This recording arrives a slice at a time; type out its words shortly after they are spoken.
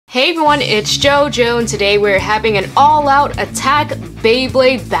Hey everyone, it's JoJo, and today we're having an all-out attack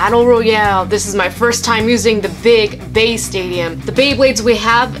Beyblade Battle Royale. This is my first time using the big BEY-STADIUM. The Beyblades we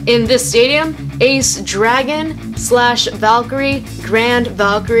have in this stadium: Ace Dragon, / Valkyrie, Grand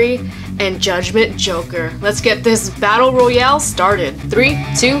Valkyrie, and Judgment Joker. Let's get this Battle Royale started. 3,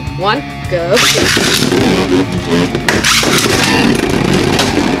 2, 1, go!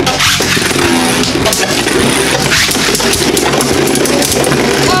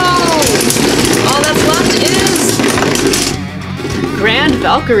 Grand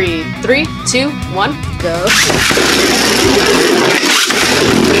Valkyrie. 3, 2, 1, go.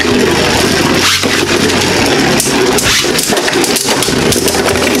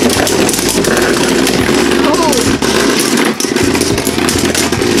 Oh.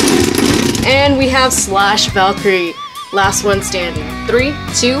 And we have / Valkyrie. Last one standing. 3,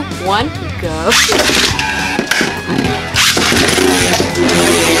 2, 1, go.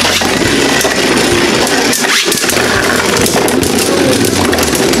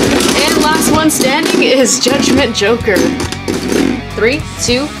 One standing is Judgment Joker. 3,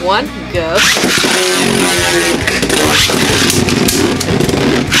 2, 1, go.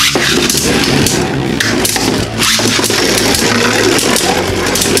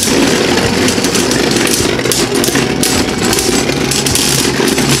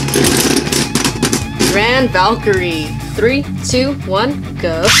 Grand Valkyrie. 3, 2, 1,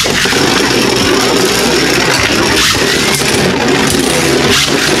 go.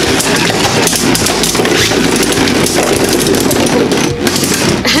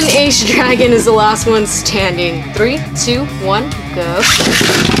 And Ace Dragon is the last one standing. 3, 2, 1, go.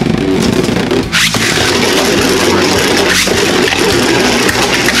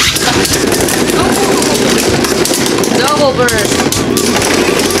 Double burst!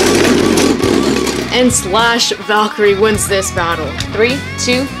 And / Valkyrie wins this battle. 3,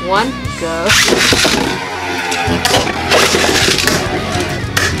 2, 1, go.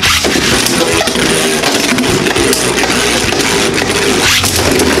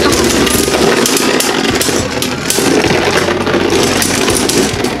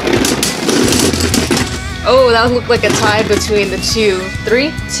 Oh, that looked like a tie between the two.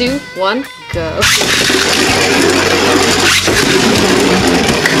 3, 2, 1, go.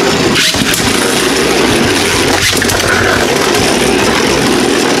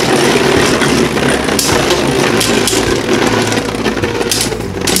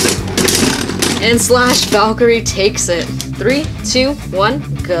 And / Valkyrie takes it. 3, 2,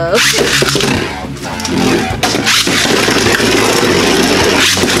 1, go.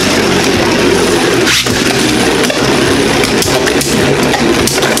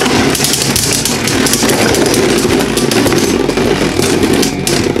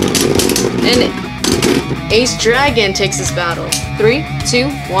 And Ace Dragon takes this battle. 3, 2,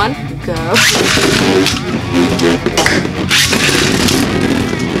 1, go.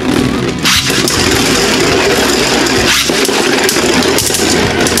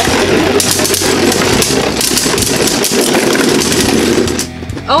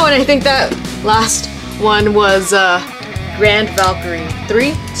 Oh, and I think that last one was Grand Valkyrie.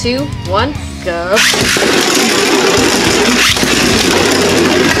 3, 2, 1, go.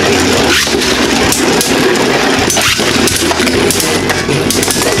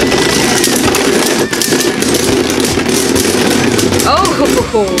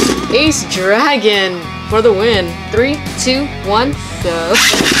 Oh, Ace Dragon for the win. 3, 2, 1, go.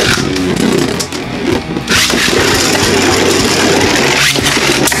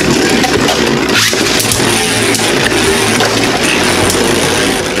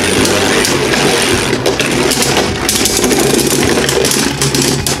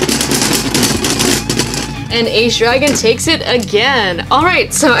 And Ace Dragon takes it again.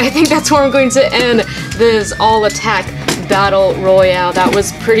 Alright, so I think that's where I'm going to end this all-attack battle royale. That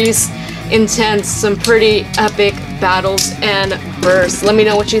was pretty intense, some pretty epic battles and bursts. Let me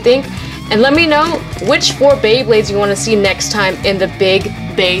know what you think, and let me know which 4 Beyblades you want to see next time in the big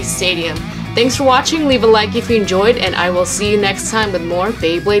BEY-STADIUM. Thanks for watching, leave a like if you enjoyed, and I will see you next time with more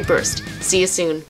Beyblade Burst. See you soon.